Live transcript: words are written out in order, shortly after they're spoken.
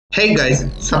Hey guys,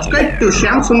 subscribe to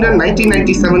Shyam Sundar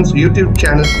 1997's YouTube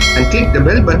channel and click the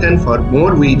bell button for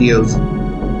more videos.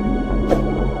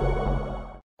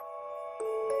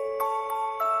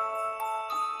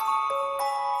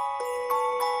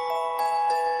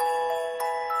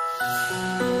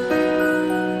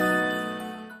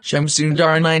 Shyam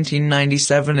Sundar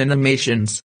 1997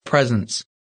 Animations, Presents.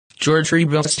 George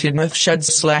rebuilds Tidmouth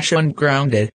sheds /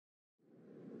 Ungrounded.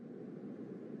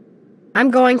 I'm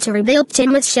going to rebuild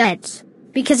Tidmouth sheds.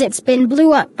 Because it's been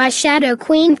blew up by Shadow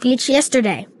Queen Peach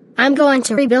yesterday. I'm going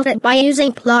to rebuild it by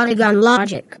using Plotagon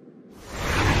logic.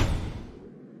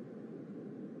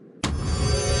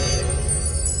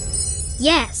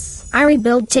 Yes, I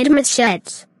rebuild Tidmouth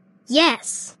sheds.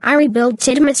 Yes, I rebuild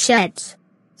Tidmouth sheds.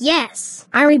 Yes,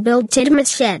 I rebuild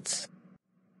Tidmouth sheds.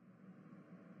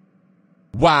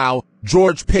 Wow,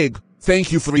 George Pig,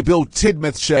 thank you for rebuild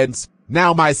Tidmouth sheds.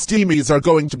 Now my steamies are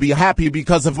going to be happy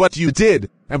because of what you did,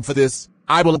 and for this,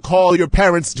 I will call your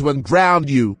parents to unground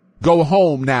you. Go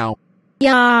home now.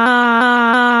 Yeah.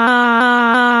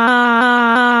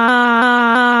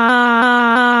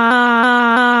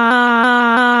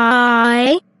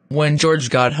 When George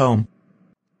got home.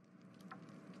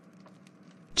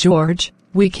 George,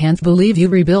 we can't believe you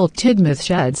rebuilt Tidmouth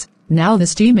sheds. Now the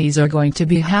steamies are going to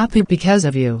be happy because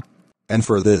of you. And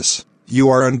for this, you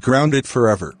are ungrounded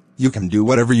forever. You can do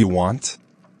whatever you want.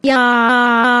 Yeah.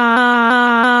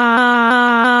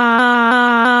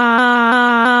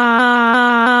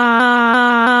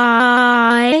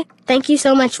 Thank you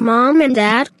so much, Mom and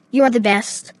Dad. You are the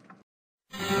best.